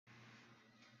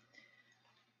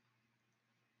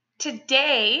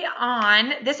Today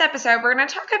on this episode, we're going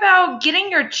to talk about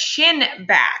getting your chin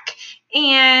back.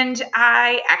 And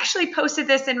I actually posted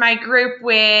this in my group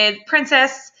with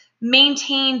Princess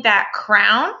Maintain That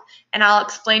Crown, and I'll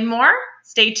explain more.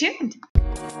 Stay tuned.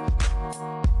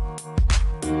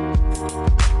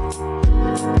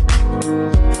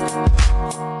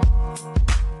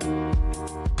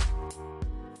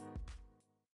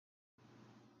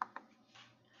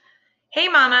 Hey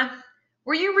mama,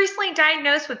 were you recently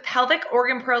diagnosed with pelvic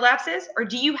organ prolapses, or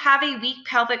do you have a weak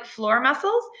pelvic floor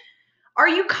muscles? Are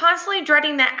you constantly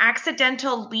dreading that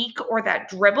accidental leak or that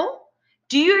dribble?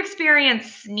 Do you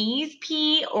experience sneeze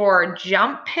pee or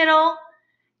jump piddle?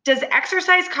 Does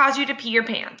exercise cause you to pee your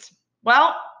pants?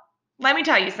 Well, let me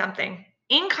tell you something.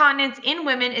 Incontinence in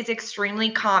women is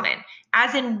extremely common,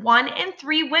 as in 1 in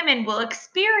 3 women will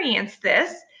experience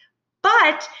this,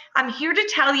 but I'm here to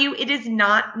tell you it is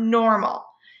not normal.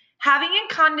 Having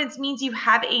incontinence means you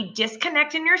have a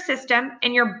disconnect in your system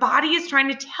and your body is trying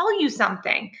to tell you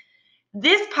something.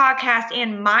 This podcast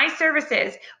and my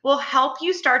services will help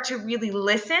you start to really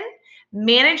listen,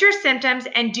 manage your symptoms,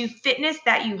 and do fitness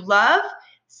that you love,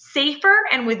 safer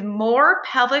and with more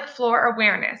pelvic floor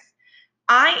awareness.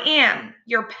 I am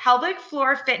your pelvic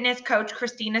floor fitness coach,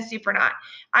 Christina Supernaut.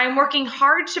 I'm working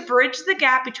hard to bridge the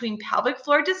gap between pelvic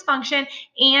floor dysfunction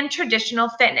and traditional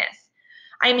fitness.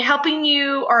 I'm helping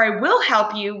you, or I will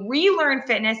help you, relearn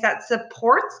fitness that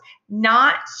supports,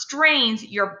 not strains,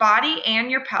 your body and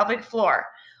your pelvic floor.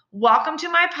 Welcome to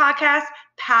my podcast,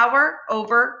 Power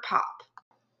Over Pop.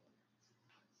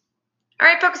 All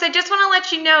right, folks, I just want to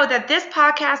let you know that this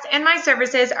podcast and my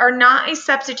services are not a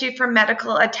substitute for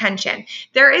medical attention.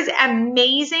 There is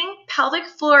amazing pelvic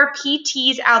floor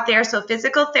PTs out there, so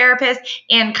physical therapists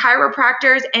and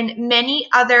chiropractors and many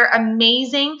other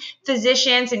amazing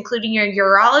physicians, including your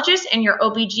urologist and your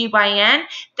OBGYN,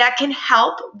 that can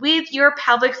help with your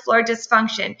pelvic floor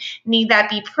dysfunction. Need that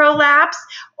be prolapse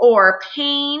or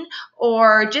pain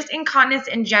or just incontinence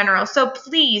in general. So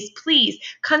please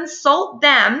consult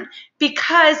them,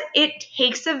 because it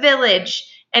takes a village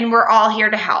and we're all here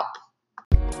to help.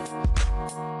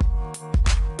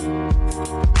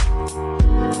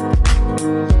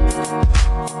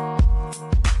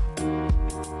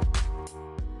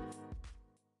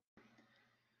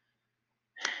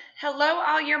 Hello,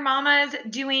 all your mamas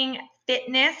doing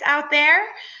fitness out there.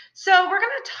 So we're going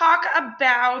to talk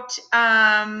about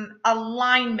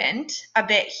alignment a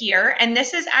bit here. And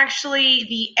this is actually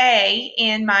the A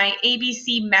in my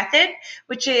ABC method,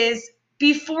 which is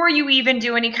before you even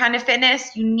do any kind of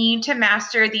fitness, you need to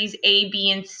master these A, B,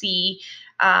 and C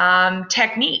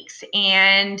techniques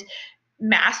and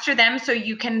master them so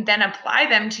you can then apply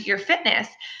them to your fitness.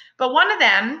 But one of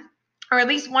them, or at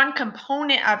least one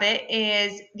component of it,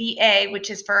 is the A, which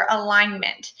is for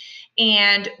alignment.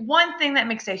 And one thing that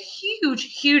makes a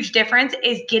huge difference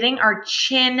is getting our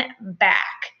chin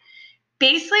back.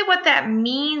 Basically, what that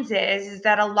means is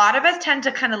that a lot of us tend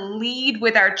to kind of lead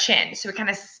with our chin. So we kind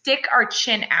of stick our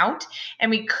chin out, and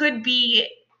we could be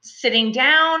sitting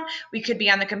down, we could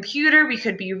be on the computer, we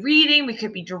could be reading, we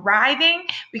could be driving,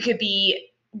 we could be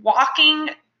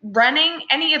walking, running,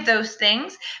 any of those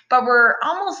things, but we're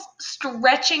almost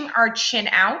stretching our chin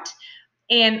out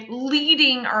and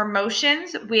leading our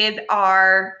motions with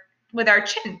our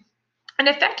chin. And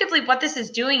effectively what this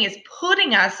is doing is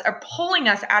putting us or pulling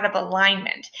us out of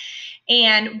alignment.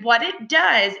 And what it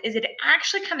does is it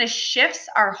actually kind of shifts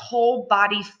our whole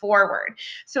body forward.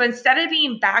 So instead of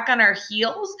being back on our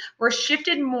heels, we're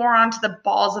shifted more onto the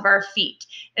balls of our feet.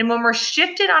 And when we're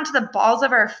shifted onto the balls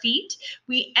of our feet,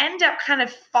 we end up kind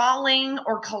of falling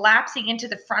or collapsing into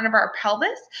the front of our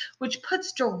pelvis, which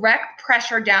puts direct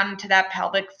pressure down into that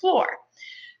pelvic floor.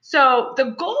 So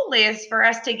the goal is for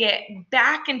us to get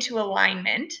back into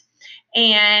alignment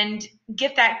and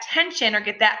get that tension or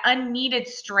get that unneeded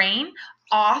strain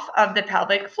off of the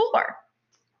pelvic floor.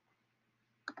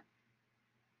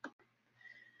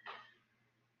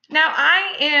 Now,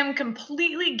 I am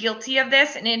completely guilty of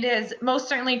this, and it is most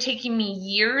certainly taking me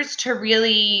years to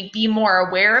really be more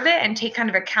aware of it and take kind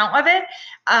of account of it.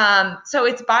 So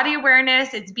it's body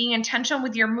awareness, it's being intentional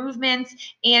with your movements,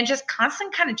 and just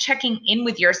constant kind of checking in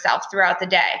with yourself throughout the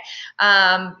day.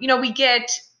 We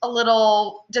get a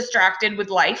little distracted with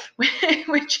life,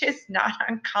 which is not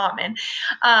uncommon.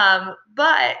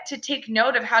 But to take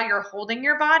note of how you're holding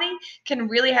your body can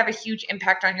really have a huge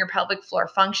impact on your pelvic floor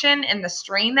function and the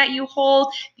strain that you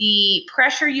hold, the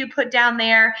pressure you put down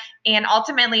there, and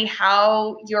ultimately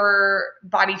how your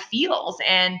body feels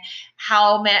and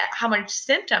how much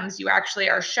symptoms you actually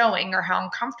are showing or how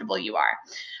uncomfortable you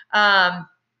are.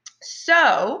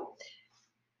 So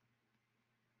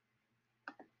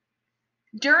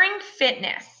during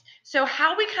fitness, so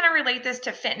how we kind of relate this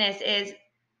to fitness is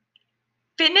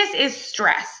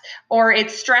stress, or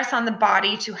it's stress on the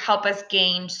body to help us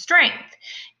gain strength.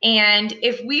 And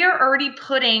if we are already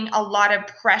putting a lot of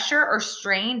pressure or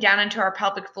strain down into our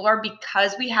pelvic floor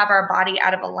because we have our body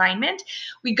out of alignment,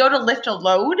 we go to lift a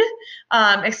load,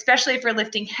 especially if we're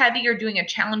lifting heavy or doing a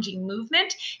challenging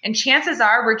movement. And chances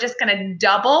are we're just going to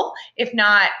double, if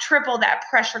not triple, that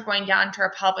pressure going down to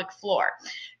our pelvic floor,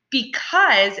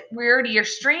 because we already are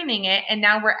straining it and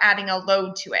now we're adding a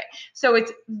load to it. So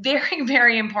it's very,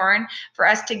 very important for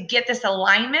us to get this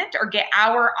alignment or get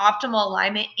our optimal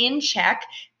alignment in check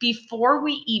before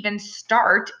we even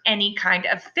start any kind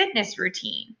of fitness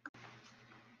routine.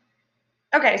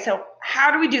 Okay, so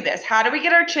how do we do this? How do we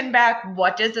get our chin back?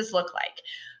 What does this look like?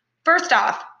 First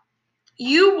off,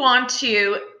 you want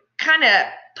to kind of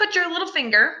put your little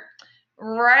finger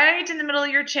right in the middle of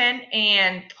your chin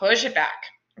and push it back.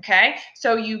 Okay,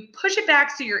 so you push it back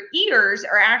so your ears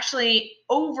are actually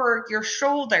over your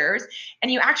shoulders and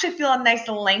you actually feel a nice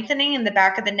lengthening in the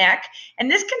back of the neck.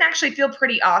 And this can actually feel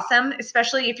pretty awesome,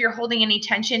 especially if you're holding any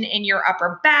tension in your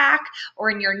upper back or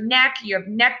in your neck, you have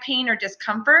neck pain or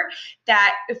discomfort,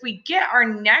 that if we get our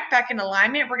neck back in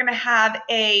alignment, we're gonna have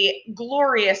a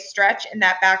glorious stretch in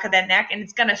that back of the neck and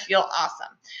it's gonna feel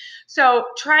awesome. So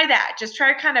try that. Just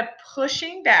try kind of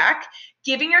pushing back,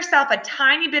 giving yourself a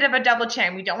tiny bit of a double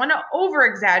chin. We don't want to over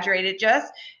exaggerate it.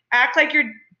 Just act like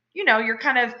you're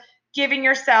kind of giving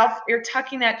yourself, you're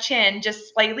tucking that chin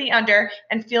just slightly under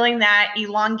and feeling that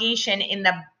elongation in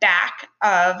the back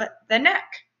of the neck.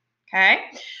 Okay,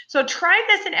 so try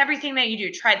this in everything that you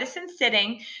do. Try this in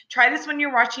sitting. Try this when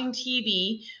you're watching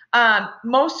TV.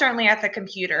 Most certainly at the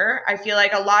computer. I feel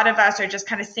like a lot of us are just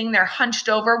kind of sitting there hunched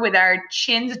over with our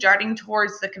chins darting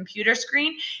towards the computer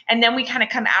screen. And then we kind of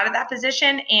come out of that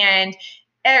position and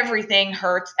everything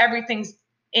hurts. Everything's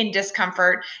in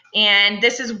discomfort. And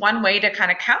this is one way to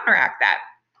kind of counteract that.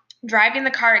 Driving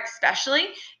the car, especially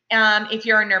if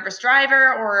you're a nervous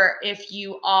driver or if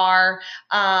you are,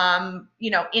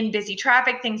 in busy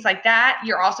traffic, things like that,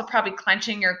 you're also probably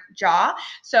clenching your jaw.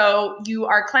 So you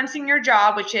are clenching your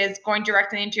jaw, which is going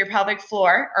directly into your pelvic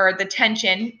floor, or the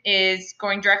tension is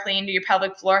going directly into your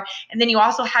pelvic floor. And then you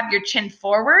also have your chin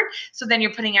forward. So then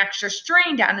you're putting extra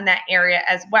strain down in that area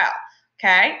as well.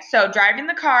 Okay. So driving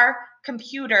the car,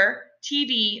 computer,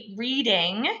 TV,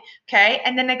 reading, okay?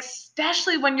 And then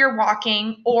especially when you're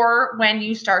walking or when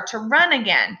you start to run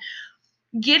again.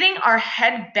 Getting our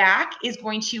head back is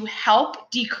going to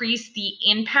help decrease the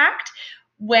impact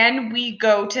when we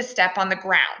go to step on the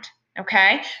ground.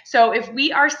 Okay, so if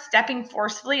we are stepping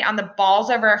forcefully on the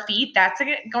balls of our feet, that's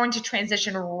going to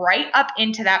transition right up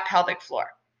into that pelvic floor.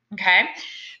 Okay,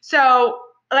 so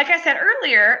like I said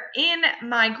earlier, in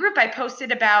my group, I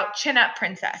posted about Chin Up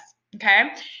Princess. Okay.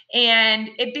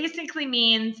 And it basically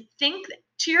means think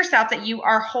to yourself that you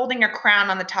are holding a crown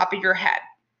on the top of your head.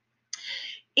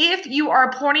 If you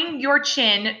are pointing your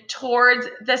chin towards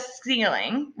the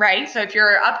ceiling, right? So if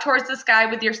you're up towards the sky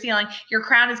with your ceiling, your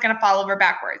crown is going to fall over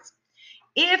backwards.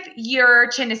 If your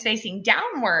chin is facing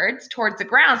downwards towards the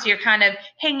ground, so you're kind of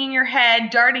hanging your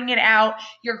head, darting it out,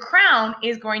 your crown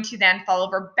is going to then fall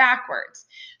over backwards.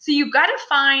 So you've got to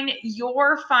find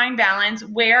your fine balance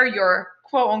where your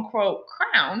quote unquote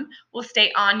crown will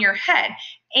stay on your head.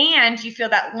 And you feel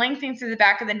that lengthening through the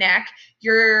back of the neck.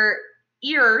 Your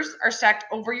ears are stacked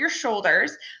over your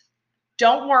shoulders.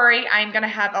 Don't worry, I'm going to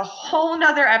have a whole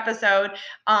nother episode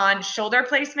on shoulder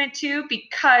placement too,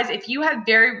 because if you have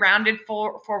very rounded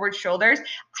forward shoulders,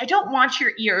 I don't want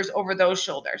your ears over those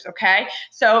shoulders, okay?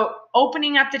 So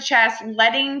opening up the chest,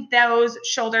 letting those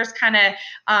shoulders kind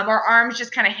of, or arms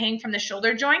just kind of hang from the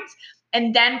shoulder joints,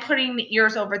 and then putting the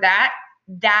ears over that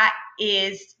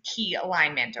is key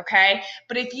alignment, okay?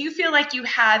 But if you feel like you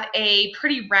have a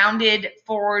pretty rounded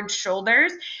forward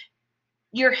shoulders,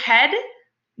 your head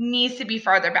needs to be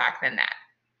farther back than that,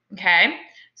 okay?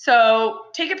 So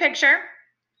take a picture,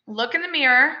 look in the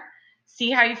mirror,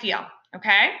 see how you feel,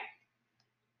 okay?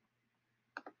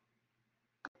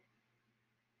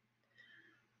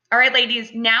 All right,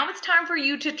 ladies, now it's time for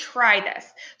you to try this.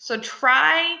 So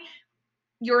try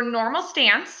your normal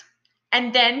stance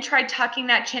and then try tucking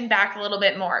that chin back a little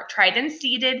bit more. Try it in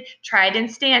seated, try it in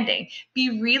standing.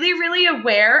 Be really, really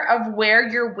aware of where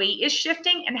your weight is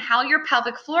shifting and how your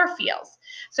pelvic floor feels.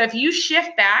 So if you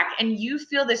shift back and you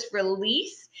feel this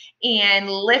release and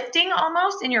lifting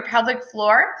almost in your pelvic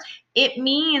floor, it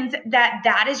means that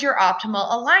that is your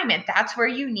optimal alignment. That's where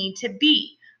you need to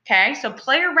be. Okay, so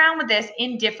play around with this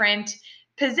in different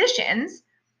positions.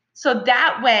 So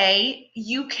that way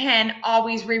you can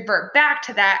always revert back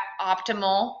to that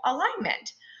optimal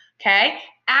alignment. Okay.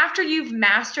 After you've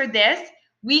mastered this,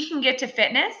 we can get to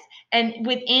fitness. And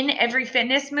within every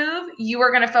fitness move, you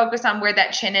are going to focus on where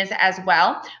that chin is as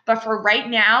well. But for right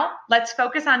now, let's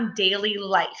focus on daily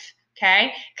life.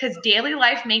 Okay. Because daily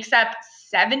life makes up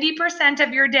 70%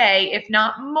 of your day, if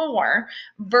not more,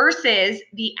 versus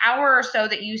the hour or so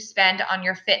that you spend on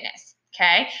your fitness.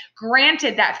 Okay.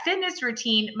 Granted, that fitness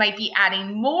routine might be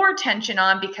adding more tension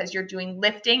on because you're doing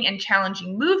lifting and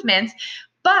challenging movements,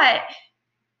 but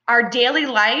our daily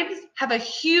lives have a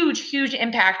huge, huge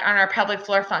impact on our pelvic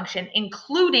floor function,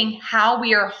 including how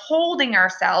we are holding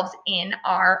ourselves in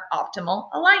our optimal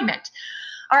alignment.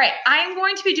 All right, I'm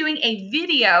going to be doing a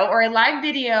video or a live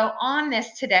video on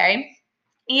this today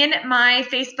in my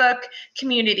Facebook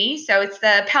community. So it's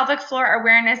the Pelvic Floor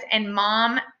Awareness and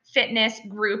Mom Fitness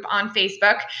group on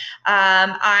Facebook.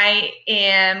 I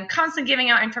am constantly giving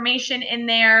out information in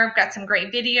there. I've got some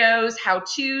great videos,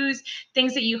 how-tos,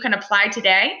 things that you can apply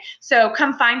today. So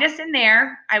come find us in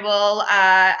there. I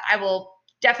will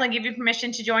definitely give you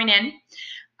permission to join in.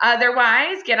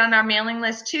 Otherwise, get on our mailing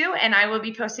list too, and I will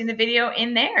be posting the video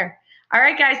in there. All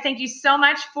right, guys, thank you so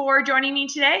much for joining me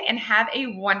today, and have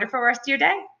a wonderful rest of your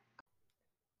day.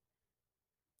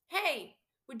 Hey,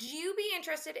 would you be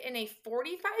interested in a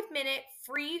 45-minute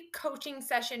free coaching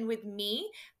session with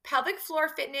me, pelvic floor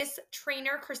fitness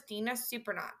trainer Christina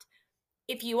Supernaut?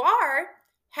 If you are,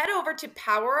 head over to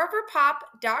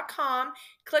poweroverpop.com,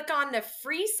 click on the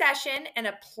free session, and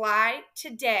apply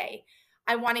today.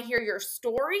 I want to hear your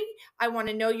story. I want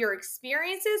to know your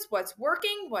experiences, what's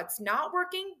working, what's not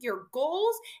working, your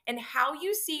goals, and how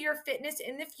you see your fitness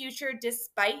in the future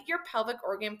despite your pelvic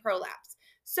organ prolapse.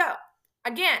 So,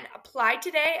 again, apply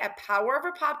today at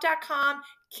poweroverpop.com.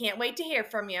 Can't wait to hear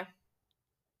from you.